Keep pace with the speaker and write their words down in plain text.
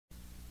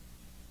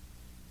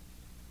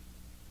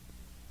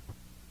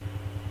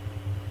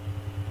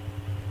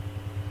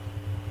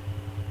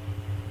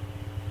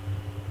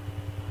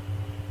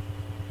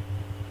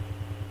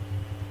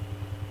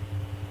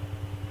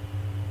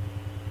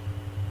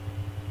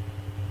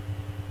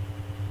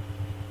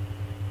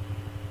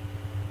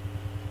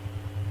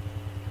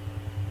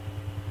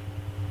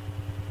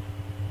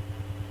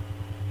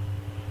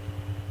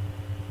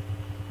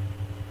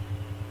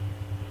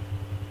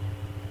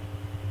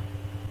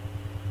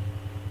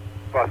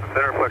Boston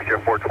Center, flex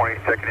jet 420,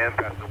 checking in,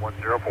 passing 10 for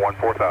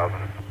 14,000.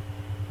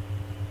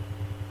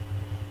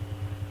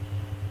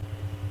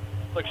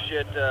 Flex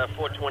jet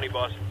 420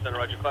 Boston Center,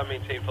 roger. Climb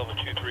maintain level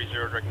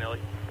 230, Greg Nelly.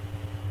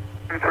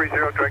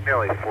 230, Greg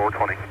Nelly,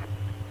 420.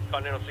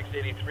 Continental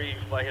 683,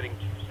 fly heading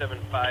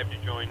 275 to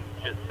join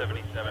jet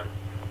 77.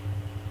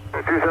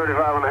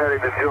 275 on the heading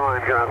to join,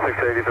 ground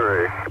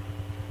 683.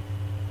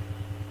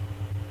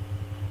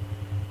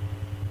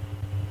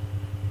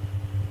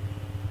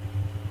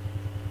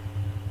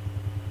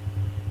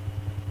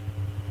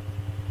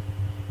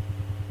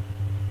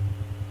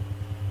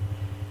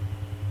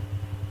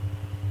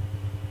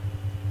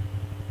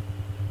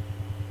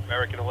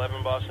 American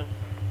 11 Boston.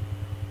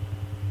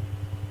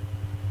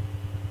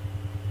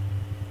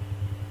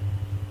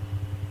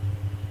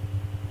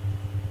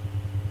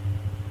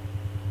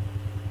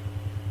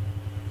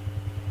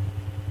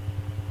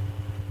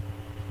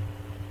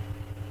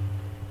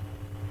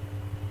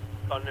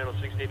 Continental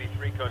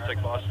 683,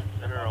 contact Boston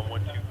Center on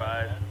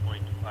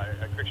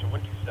 125.5, correction,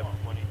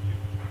 127.82.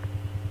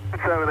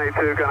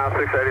 782,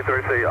 Continental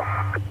 683, see ya.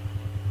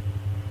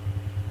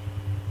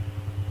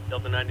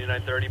 Delta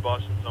 9930,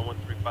 Boston's on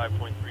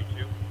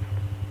 135.32.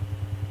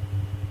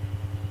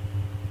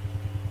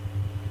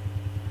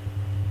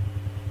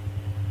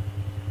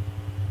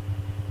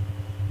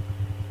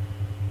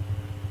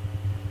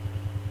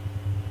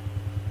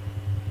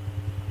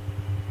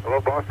 Hello,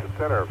 Boston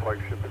Center,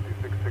 flagship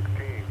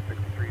 5616,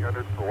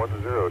 6300 for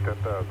 10,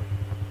 10,000.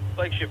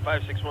 Flagship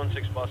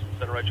 5616, Boston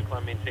Center, roger.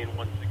 Climb maintain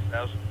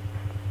 16,000.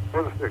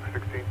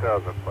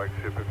 16,000,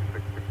 flagship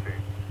 5616.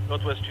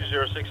 Northwest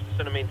 206,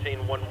 descend and maintain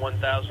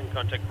 11,000.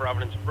 Contact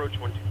Providence approach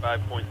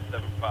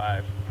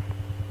 125.75.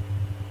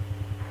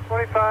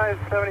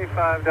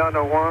 2575 down to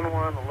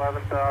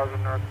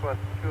 11,000, Northwest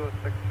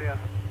 206, yeah.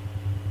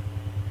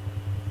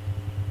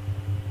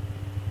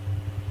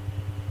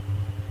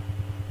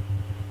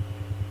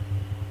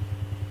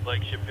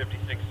 Flagship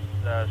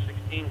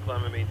 5616,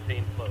 climb and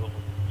maintain level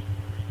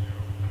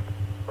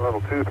 230.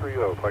 Level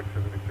 230,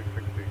 flagship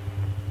 5616.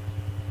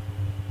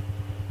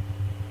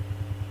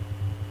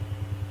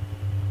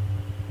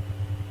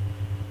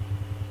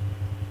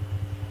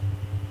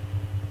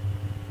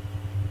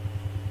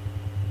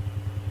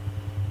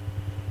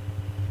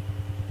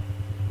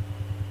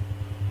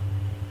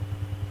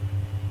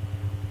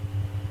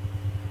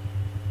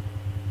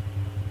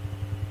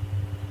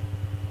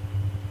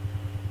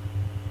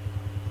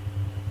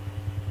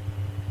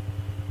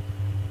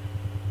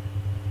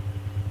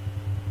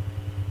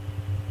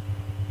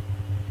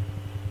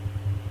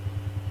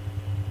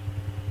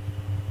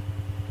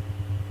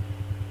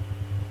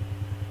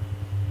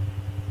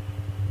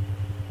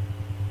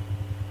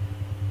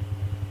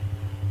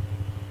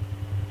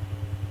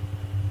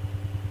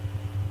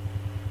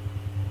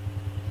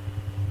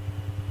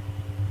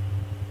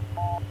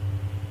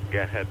 Go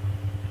ahead.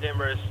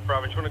 Danvers,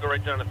 Providence, you want to go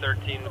right down to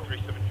 13 with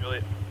 37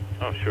 Juliet?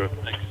 Oh, sure.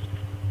 Thanks.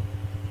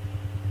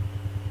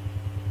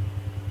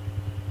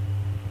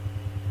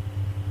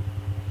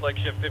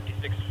 Flagship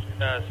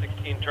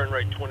 5616, turn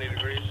right 20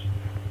 degrees.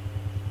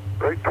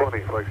 Right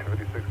 20, flagship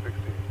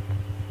 5616.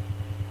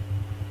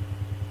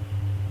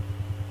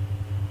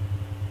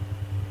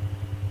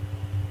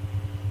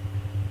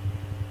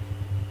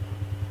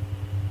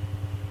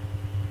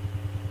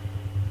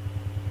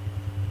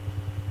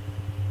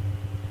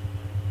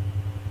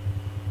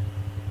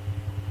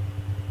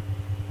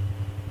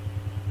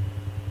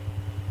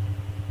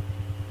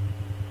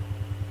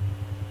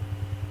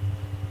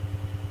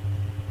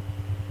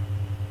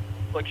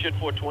 Flagship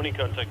 420,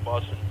 contact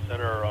Boston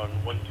Center on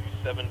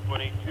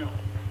 127.82.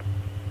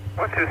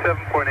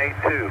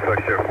 127.82,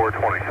 flagship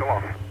 420, come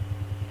on.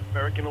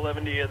 American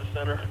 11 to the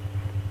center.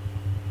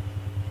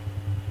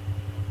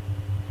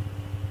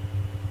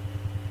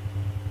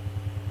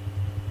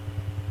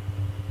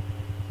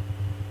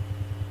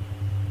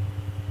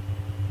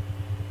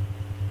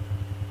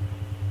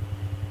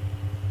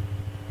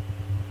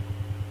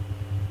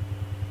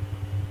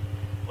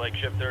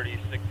 Flagship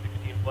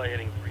 3616, fly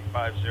heading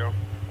 350.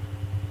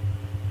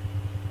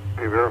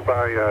 Can you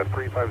verify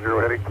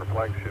 350 heading for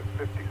flagship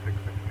 5616?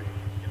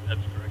 Yeah,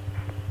 that's correct.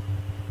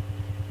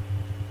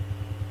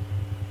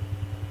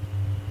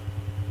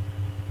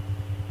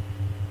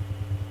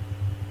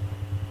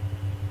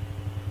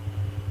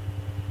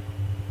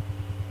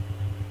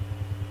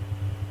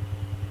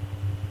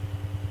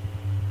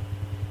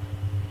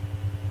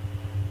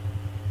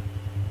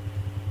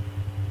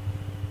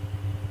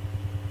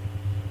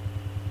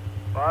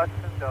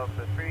 Boston,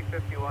 Delta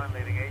 351,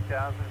 leaving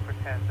 8,000 for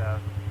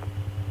 10,000.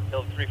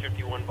 Delta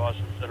 351,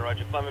 Boston Center,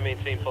 roger. Climb and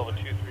maintain level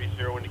 230,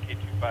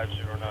 indicate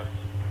 250 knots.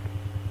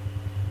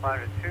 Climb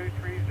to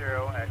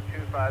 230 at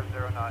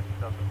 250 knots,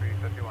 Delta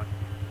 351.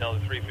 Delta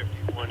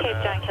 351, Okay,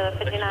 John Killer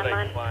 59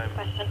 line, climb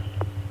question.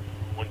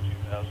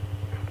 12,000.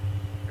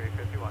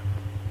 351.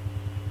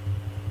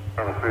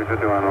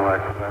 351 on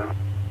license.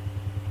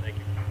 Thank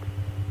you.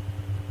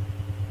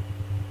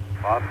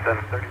 Boston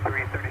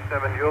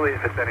 3337 Julie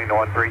is descending to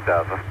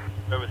 13,000.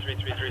 November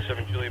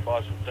 3337 Julia,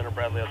 Boston Center,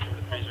 Bradley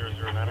altimeter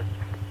 3009er.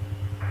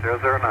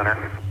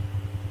 009er.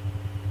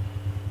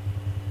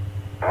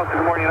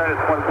 Boston, good morning,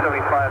 United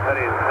 175,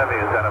 heavy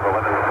is out of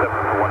 11-7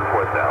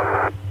 for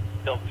 14,000.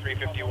 Delta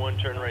 351,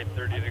 turn right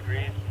 30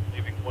 degrees,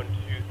 leaving 12,000,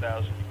 you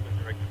can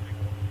direct to Big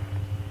O.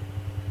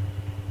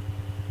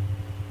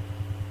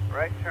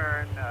 Right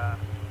turn,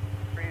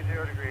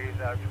 30 degrees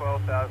out of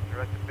 12,000,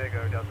 direct to Big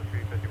O, Delta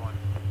 351.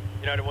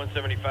 United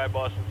 175,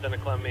 Boston Center,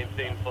 climb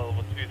maintain, flight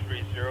level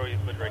 230, you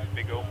can direct to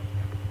Big O.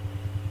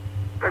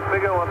 Direct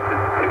Big O up to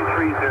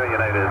 230,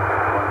 United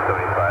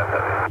 175,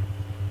 heavy.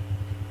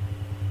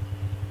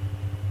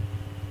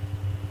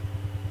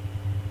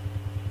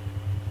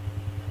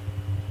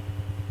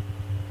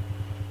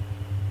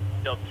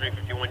 Delta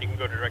 351, you can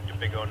go direct to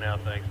Big O now,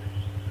 thanks.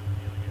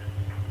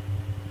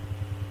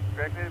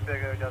 Direct to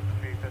Big O, Delta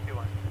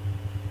 351.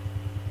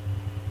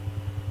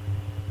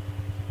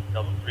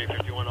 Delta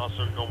 351,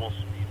 also normal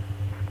speed.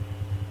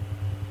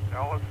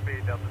 Normal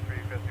speed, Delta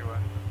 351.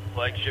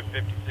 Flagship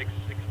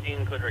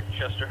 5616, clear direct to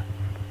Chester.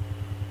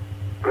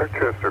 Direct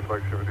Chester,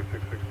 flagship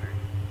 5616.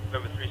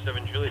 November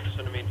 37 Juliet,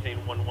 descend to maintain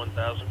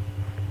 1000.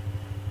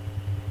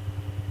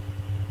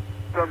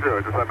 Some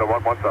Juliet, descend to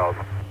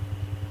 1000.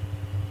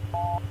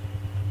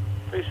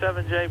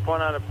 37J,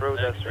 point out approach.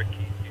 Thanks, Rick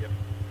Key, TF.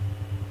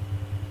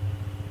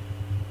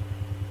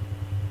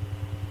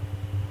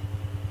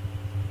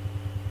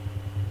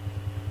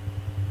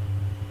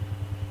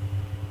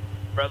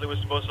 Bradley,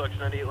 what's the Bosox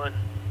 98 line?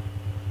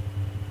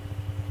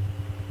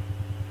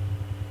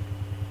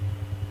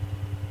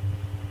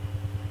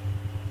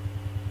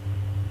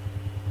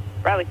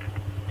 Bradley.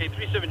 Hey,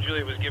 37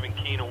 Juliet was giving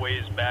Keene a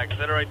ways back. Is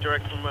that all right,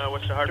 direct from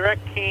West to Hart?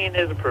 Direct Keene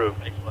is approved.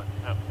 Thanks a lot.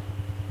 Oh.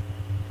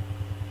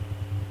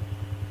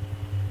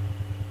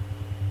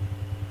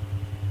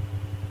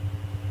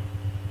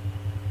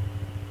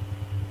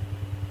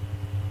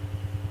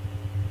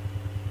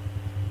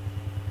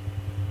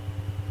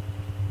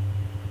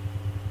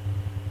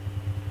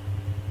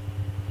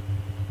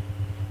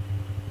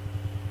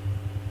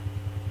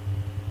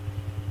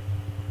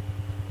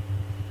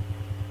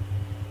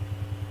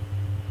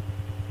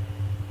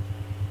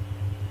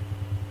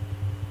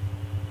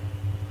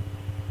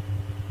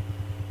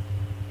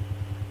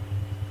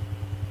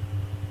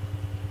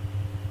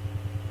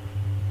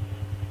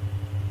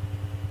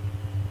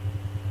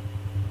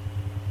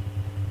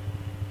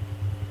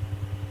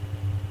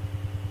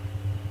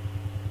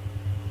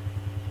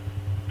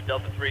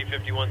 Delta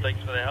 351,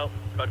 thanks for the help.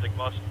 Contact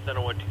Boston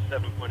Center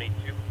 127.82.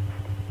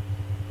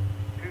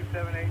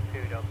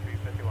 2782, Delta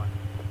 351.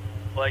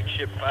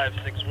 Flagship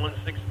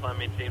 5616, climb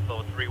maintain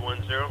level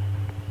 310.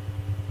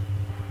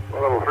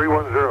 Level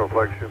 310,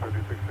 flagship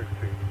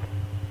 5616.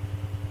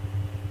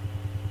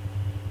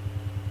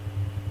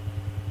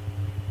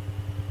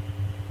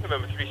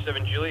 November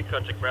 37 Juliet,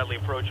 contact Bradley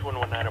approach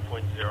 119.0.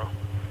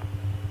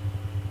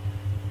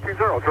 King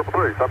 0,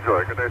 333, some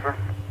Juliet, good day, sir.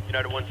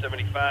 United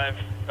 175,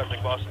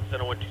 contact Boston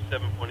Center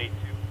 127.82.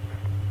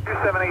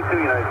 2782,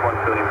 United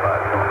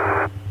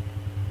 175.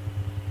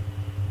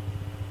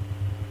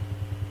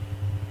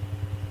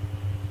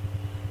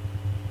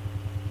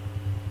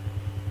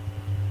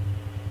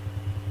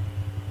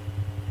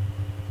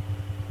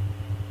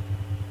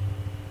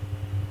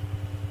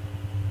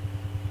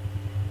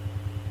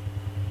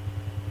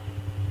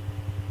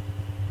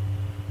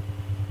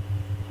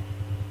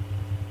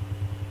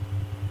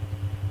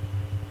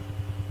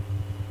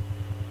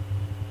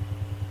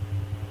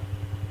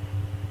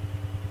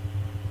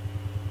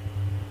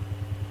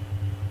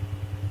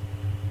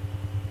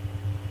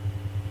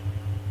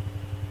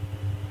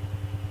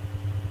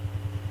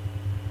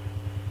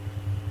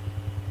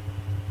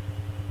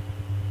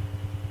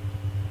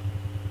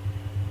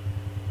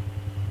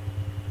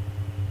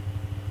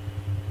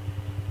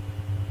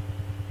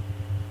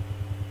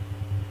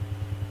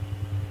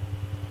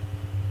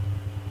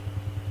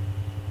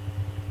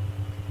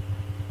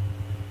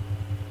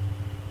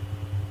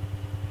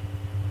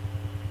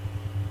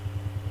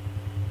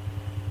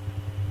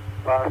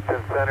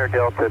 Boston Center,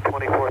 Delta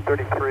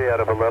 2433 out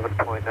of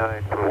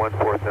 11.9 for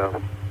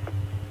 14,000.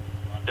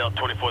 Delta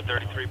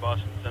 2433,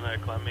 Boston Center,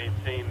 climb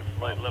maintain,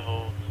 flight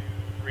level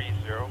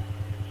 230.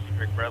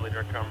 Direct Bradley,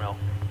 direct Carmel.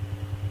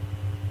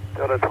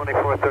 Delta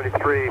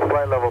 2433,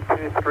 flight level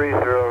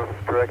 230,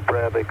 direct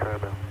Bradley,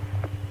 Carmel.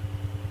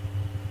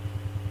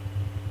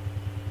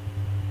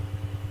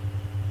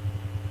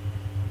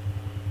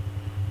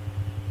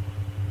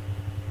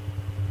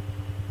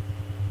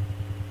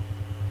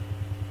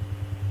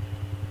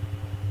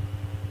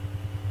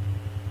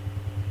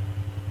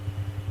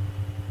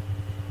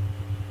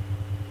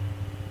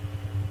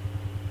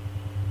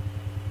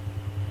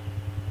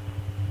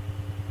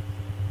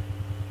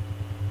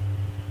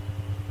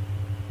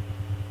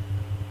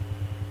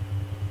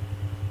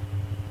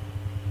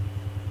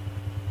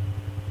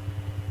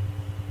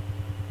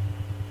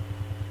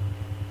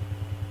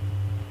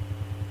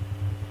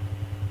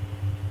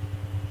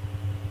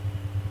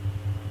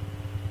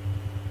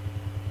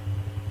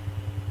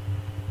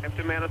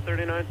 Empty man at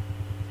 39.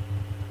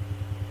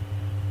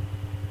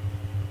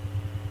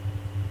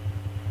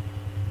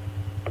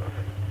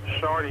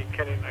 Shorty,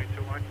 Kenny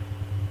 921.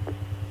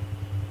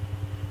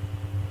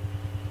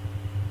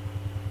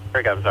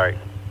 Rick, I'm sorry.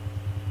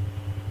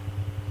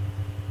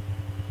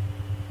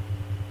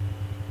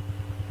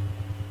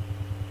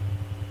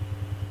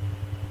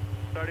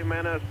 Starting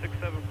man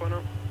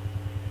 67.0.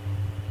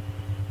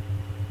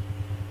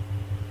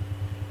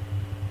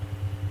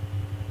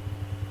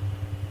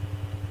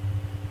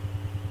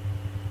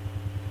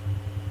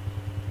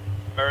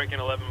 American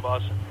 11,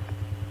 Boston.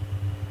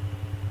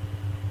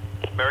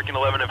 American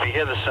 11, if you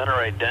hear the center,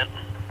 ident.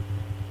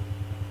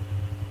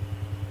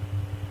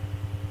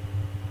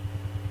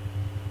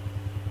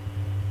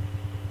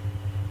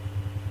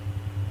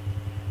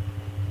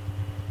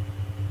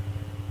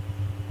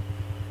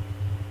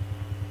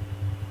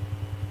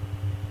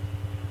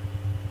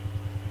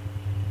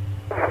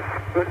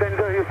 You'll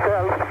enjoy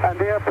yourself and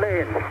the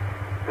airplane.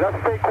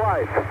 Just stay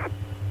quiet.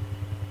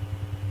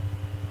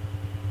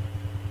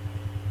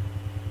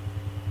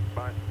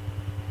 Fine.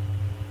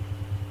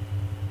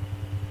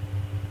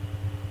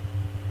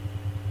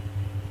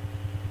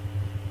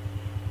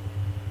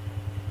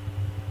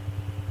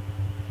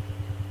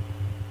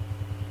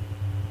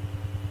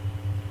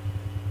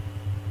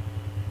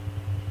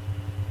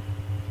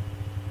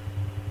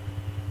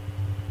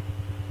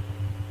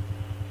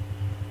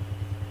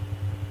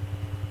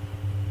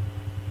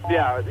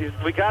 Yeah,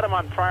 we got him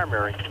on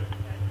primary.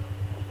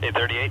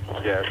 838?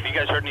 Yes. Have you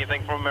guys heard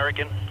anything from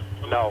American?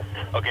 No.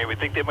 Okay, we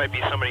think there might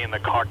be somebody in the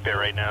cockpit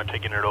right now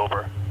taking it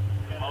over.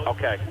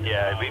 Okay.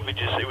 Yeah, it was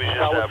just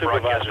Tell the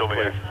broadcast supervisor, over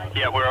here.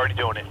 please. Yeah, we're already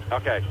doing it.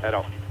 Okay, head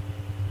on.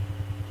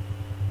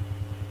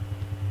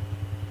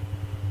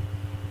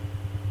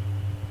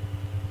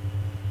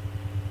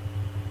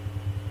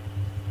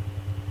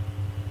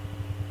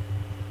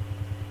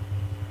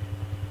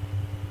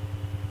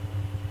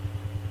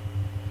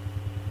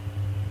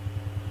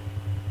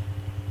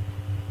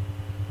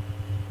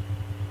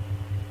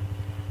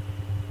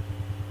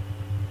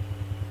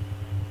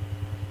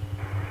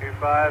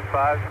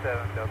 Five 7,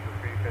 Delta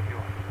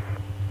 351.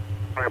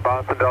 Okay,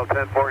 Boston, Delta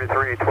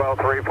 1043,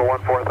 12-3 for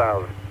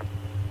 14,000.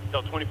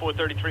 Delta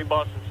 2433,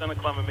 Boston Center,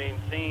 climb and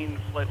maintain,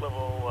 flight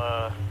level,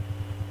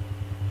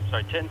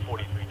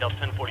 1043, Delta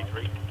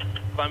 1043.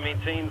 Climb and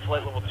maintain,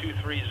 flight level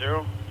 230,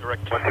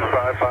 direct to...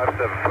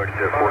 12557,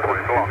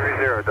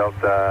 420,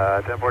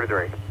 Delta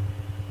 1043.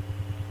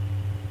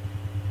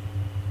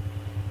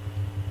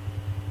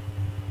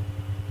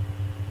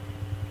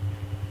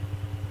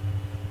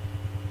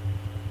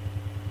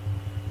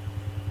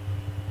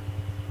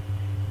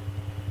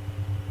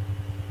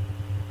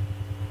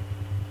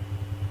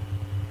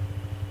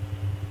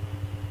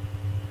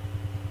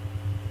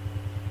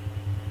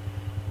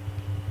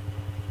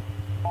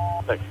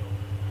 Thanks.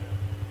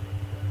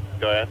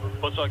 Go ahead.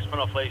 Post Sox spin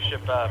off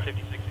flagship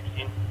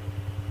 5616.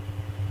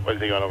 What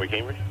is he going over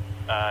Cambridge?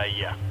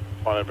 Yeah.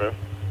 On it, bro.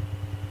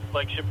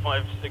 Flagship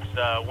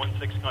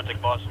 5616,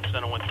 contact Boston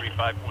Center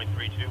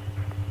 135.32.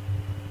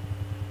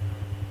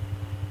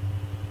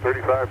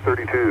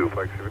 3532,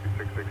 flagship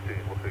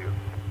 5616, we'll see you.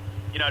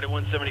 United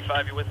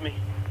 175, you with me?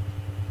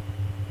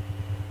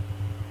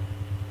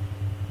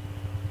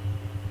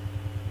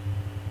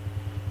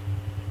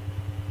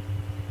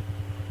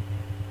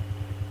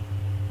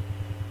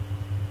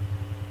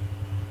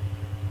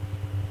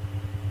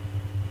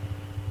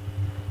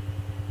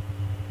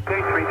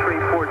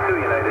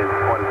 United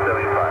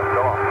 175,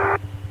 so long.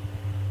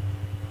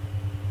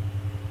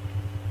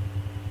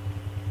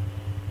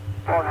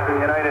 Boston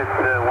United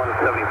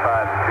 175,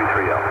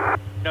 230.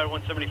 United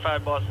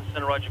 175, Boston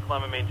Center, roger,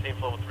 climb and maintain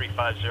level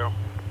 350.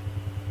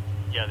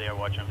 Yeah, they are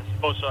watching. This is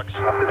Post Sox.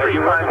 Hey,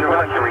 you want to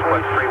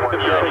request 310.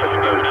 Yeah,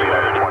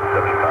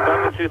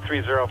 175. 7230,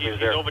 please.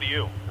 He's over to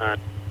you. All right.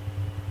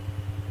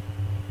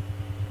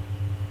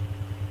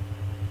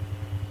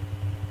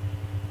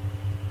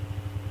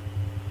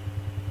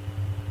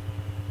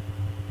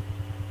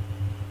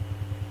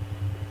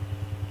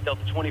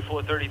 Delta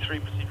 2433,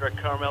 proceed direct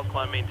Carmel,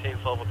 climb maintain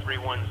level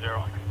 310.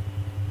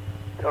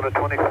 Delta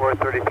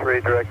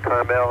 2433, direct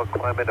Carmel,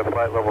 climb into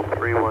flight level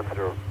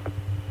 310.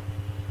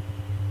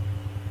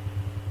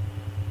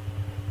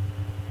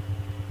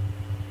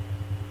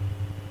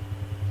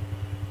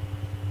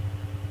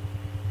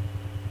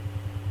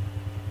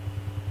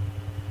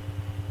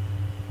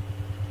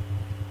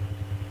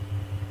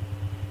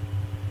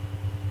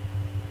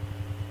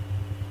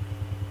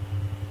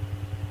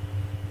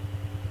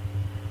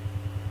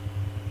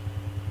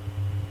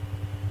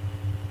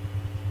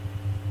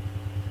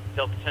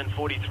 Delta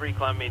 1043,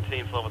 climb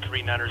maintain level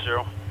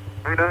 390.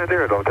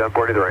 390, Delta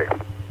 1043.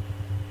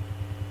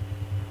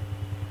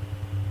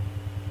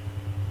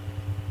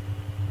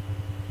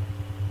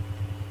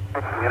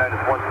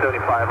 United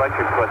 175, I'd like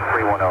to request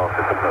 310 if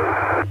it's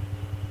opposed.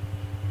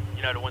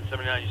 United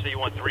 179, you say you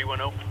want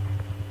 310?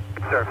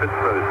 Sir, if it's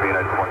opposed for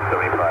United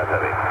 175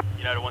 heavy.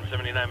 United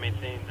 179,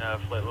 maintain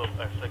flight level,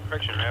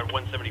 correction, United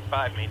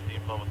 175, maintain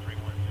level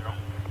 310.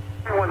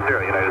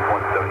 310, United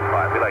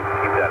 175, we'd like to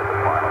keep that as the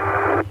final.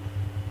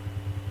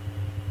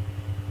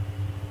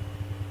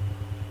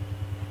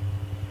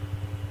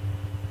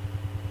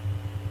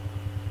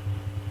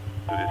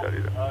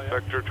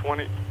 Sector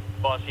 20.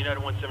 Boss,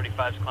 United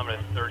 175 is climbing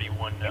at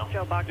 31 now.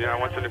 Yeah,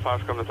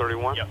 175 is coming to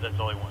 31? Yep, that's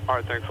all I want. All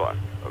right, thanks a lot.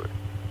 Okay.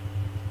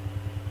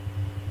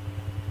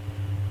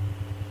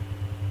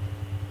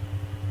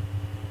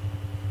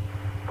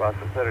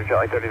 Boston Center,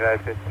 Jelly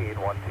 3915,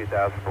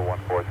 2000 for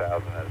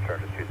 14,000 and a turn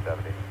to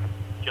 270.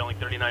 Gelling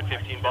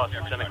 3915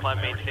 Boston Center,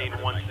 climb maintain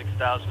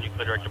 16,000, you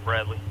clear direct to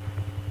Bradley.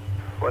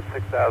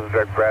 16,000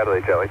 direct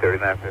Bradley, Jelly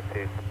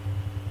 3915.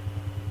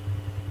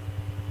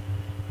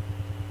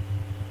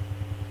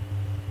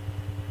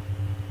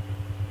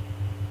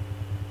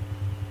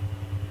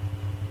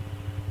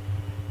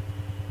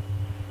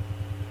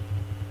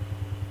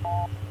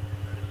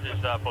 This is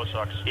Post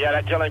Sox. Yeah,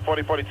 that Jelly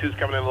 4042 is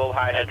coming in a little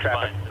high head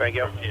traffic. Thank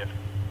you.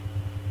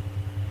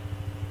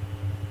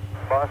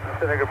 Boston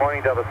Center, good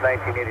morning, Delta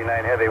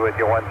 1989 Heavy with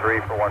you, 13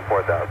 for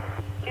 14,000.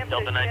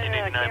 Delta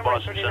 1989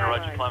 Boston Center,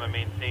 roger, climb and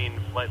maintain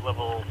flight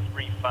level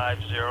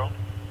 350,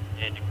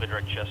 and you clear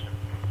direct Chester.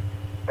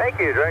 Thank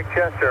you, direct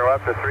Chester,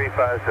 up to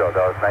 350,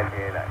 Dallas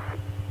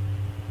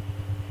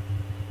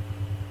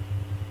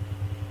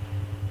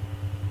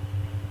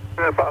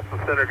 1989. Boston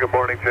Center, good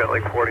morning,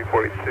 Jetlink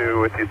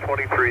 4042 with you,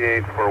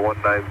 23.8 for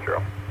 190.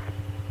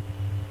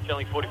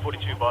 Gelling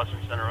 4042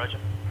 Boston Center, roger.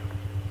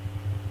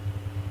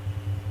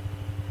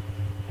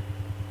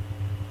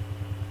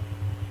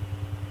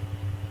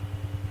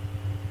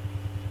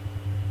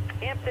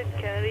 Hampton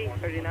Kennedy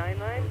 39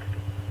 line.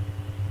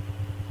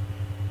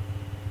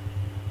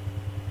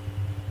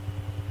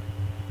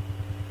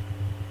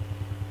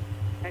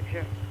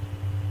 Action.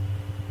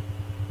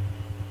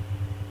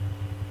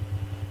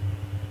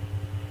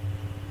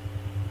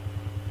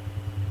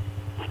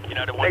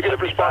 United Negative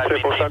 175, response,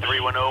 maintain Fox.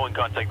 310 and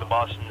contact the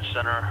Boston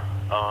Center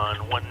on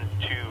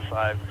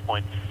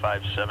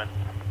 125.57.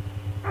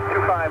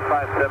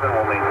 2557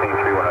 will maintain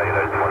 310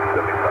 United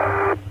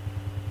 175.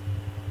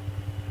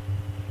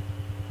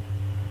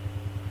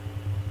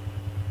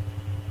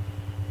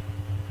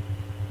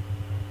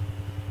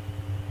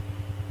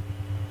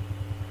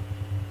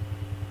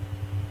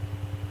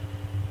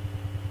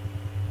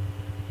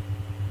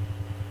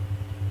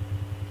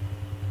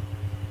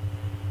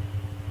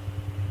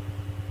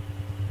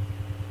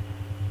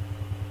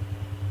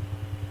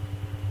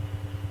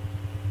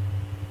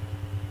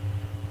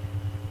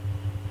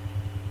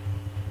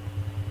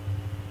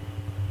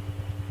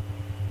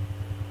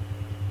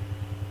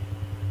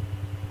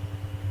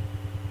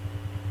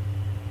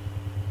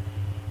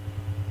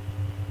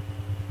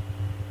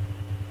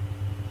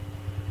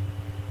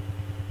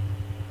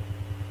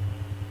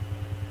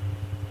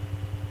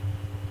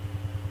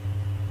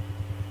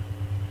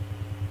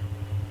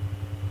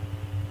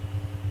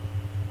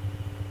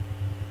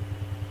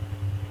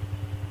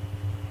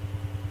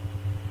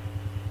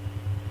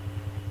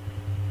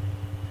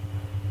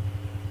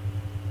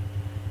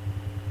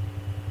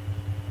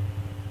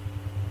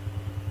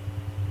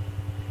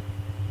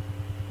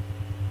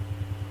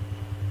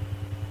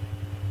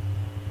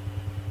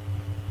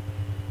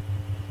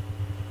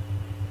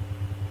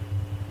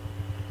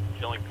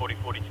 Gelling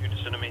 4042,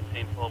 descend and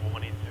maintain full level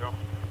 180.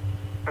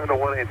 And a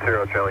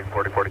 180, Jetlink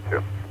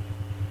 4042.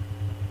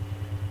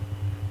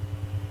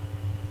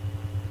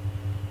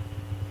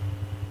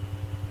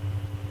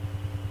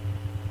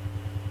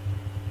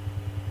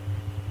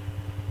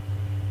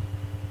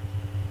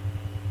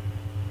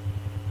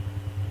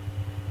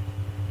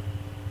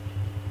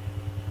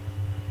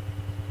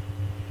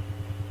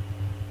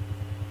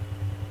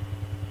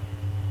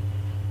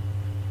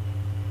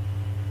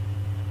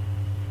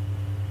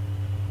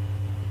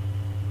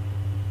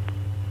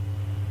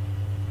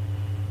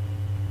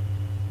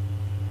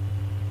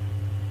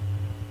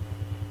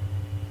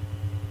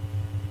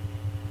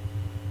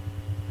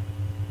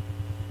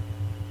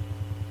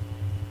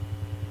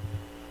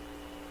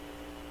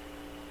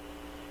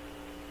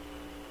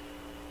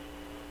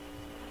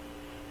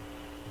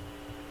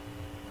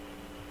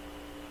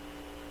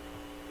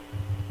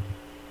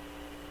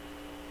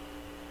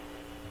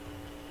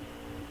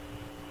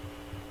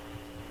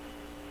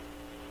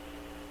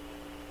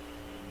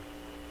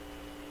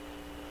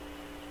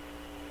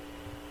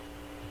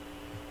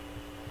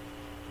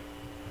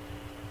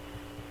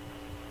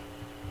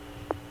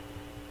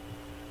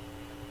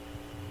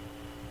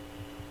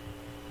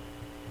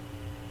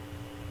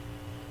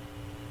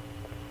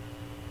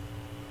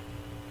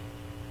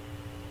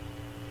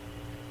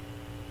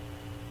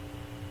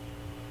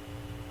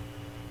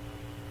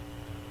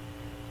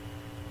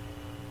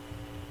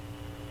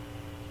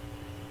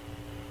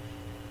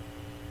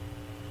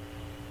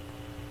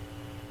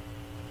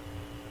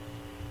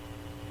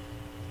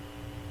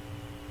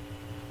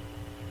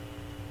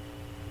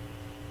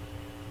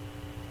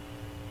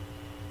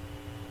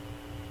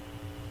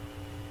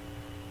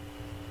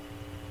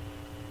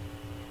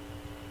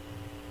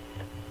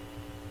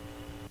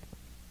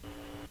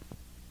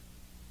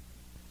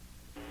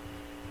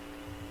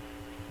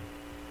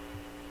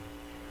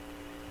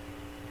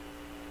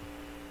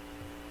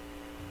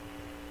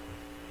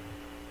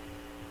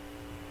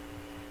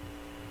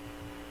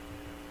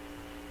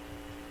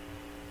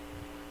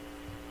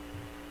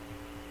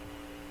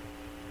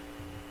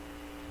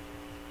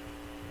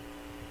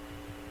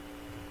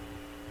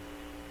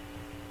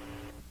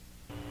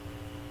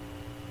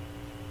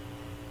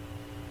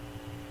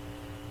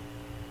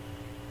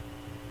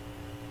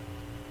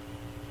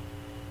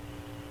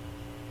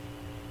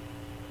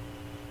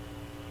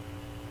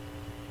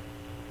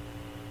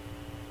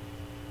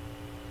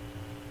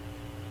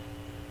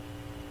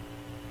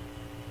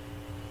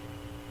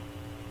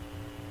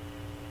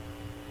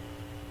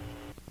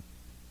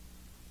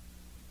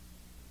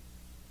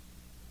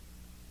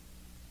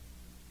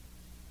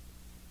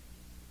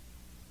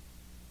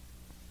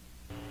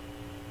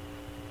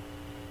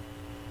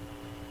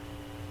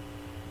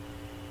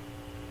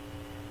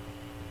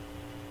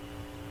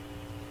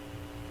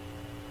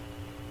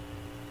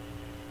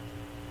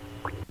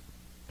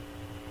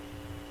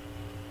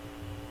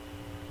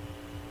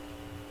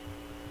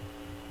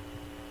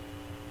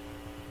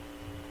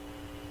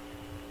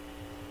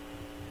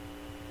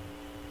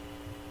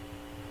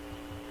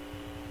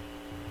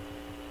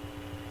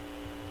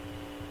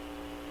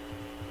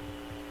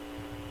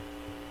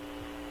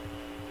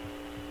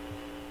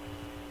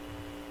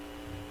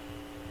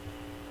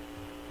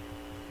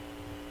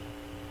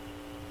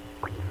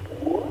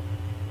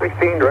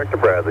 616, direct to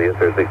Bradley. Yes,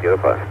 sir,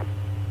 6005.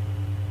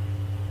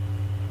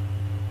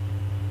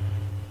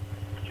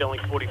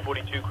 Link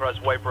 4042,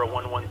 cross Wiper at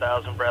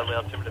 1000, Bradley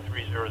altimeter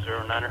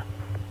 3009er.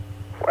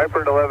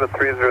 Wiper at 11,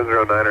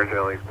 3009er,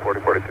 Jelly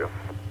 4042.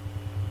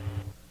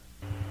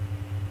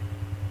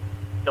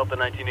 Delta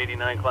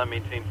 1989, climb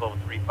maintain level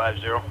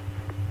 350.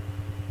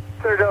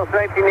 Sir, Delta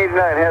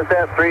 1989, has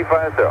that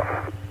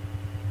 350.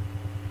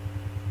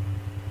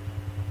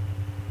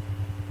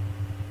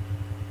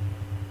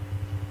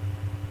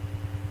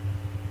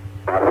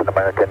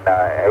 American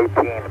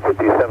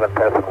 1857,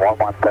 passing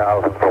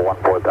 1000 for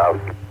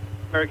 14,000.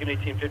 American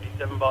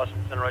 1857, Boston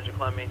Center, Roger,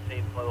 climb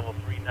maintain level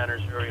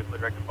 390, area clear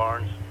direct to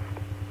Barnes.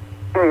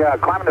 Okay,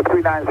 climbing to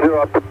 390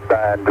 up to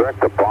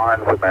direct to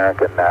Barnes,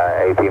 American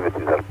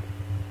 1857.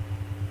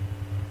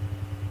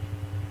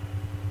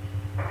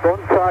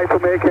 Don't try to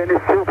make any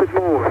stupid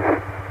moves.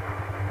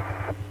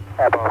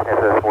 Boston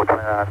SS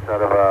 429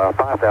 out of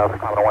 5,000,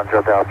 climbing to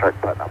 10,000,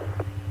 direct to Putnam.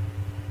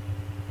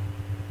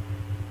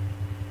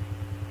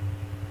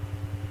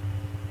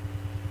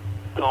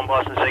 Calm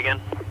Boston, say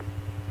again.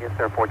 Yes,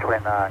 sir,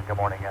 429, good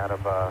morning, out of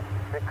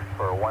 6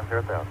 for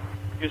 10,000.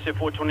 USA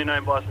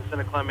 429, Boston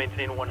Center, climb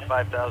maintain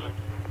 15,000.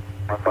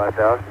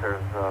 15,000,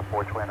 there's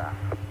 429.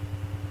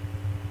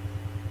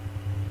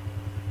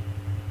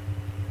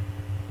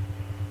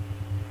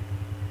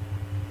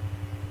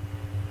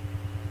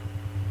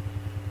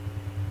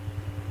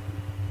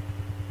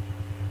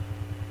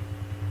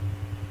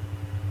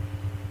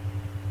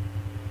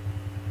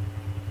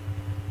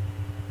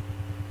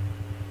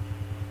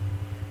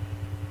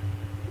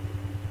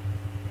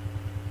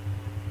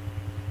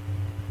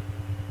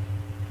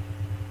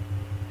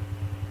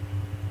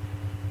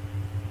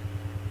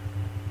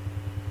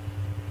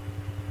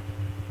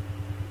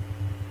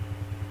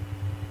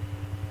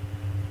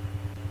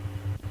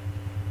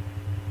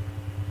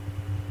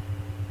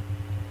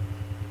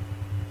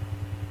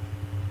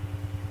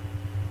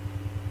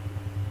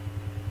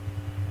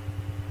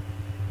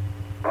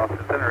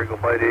 Boston Center, Eagle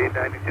Flight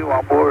 892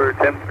 on board,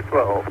 10 for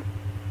 12.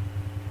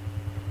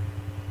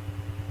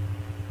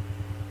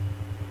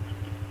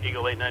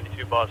 Eagle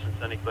 892, Boston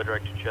Center, clear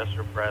direct to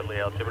Chester,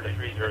 Bradley, altimeter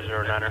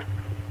 3009er.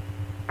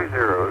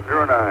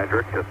 3009,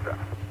 direct Chester.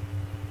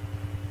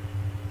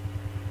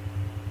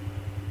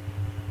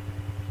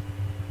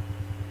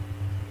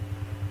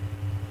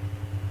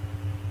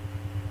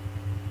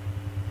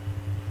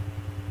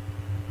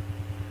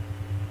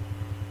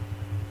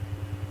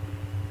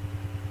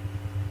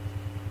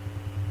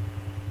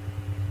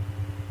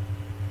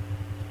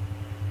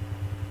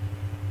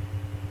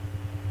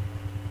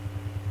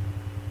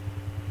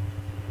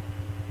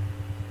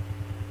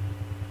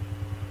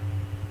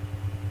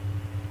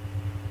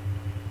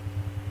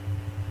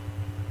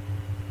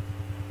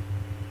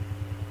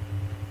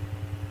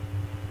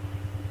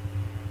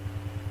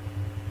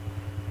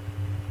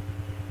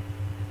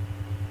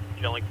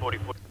 Link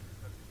 4040.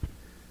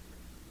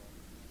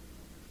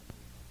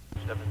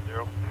 70.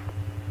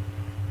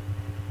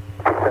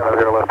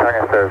 70 left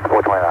turn, says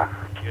 429.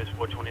 US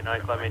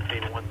 429, climb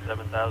maintain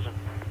 17,000.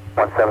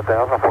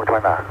 17,000,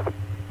 429.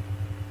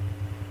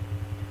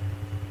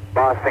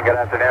 Boston, good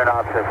afternoon,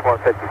 option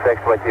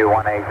 456 with you,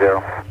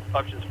 180.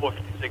 Options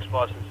 456,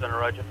 Boston Center,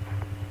 Roger.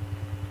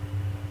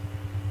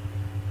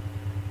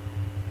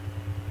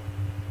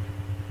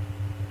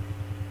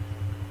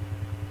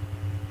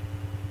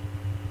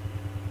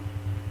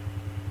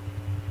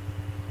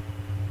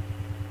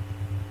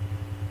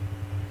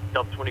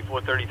 Delta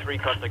 2433,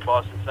 contact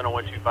Boston Center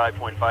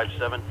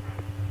 125.57.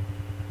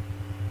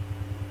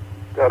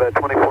 Delta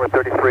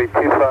 2433,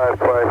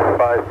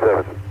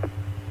 25557.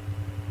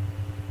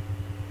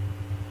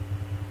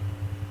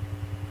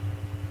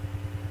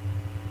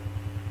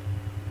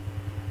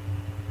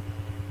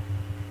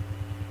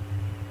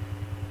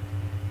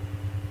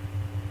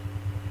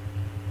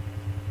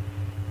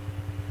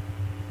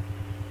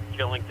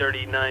 Link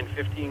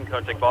 3915,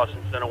 contact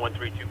Boston Center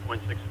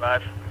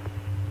 132.65.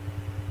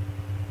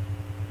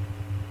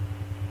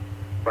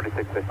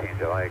 2615,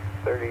 July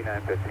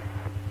 3915.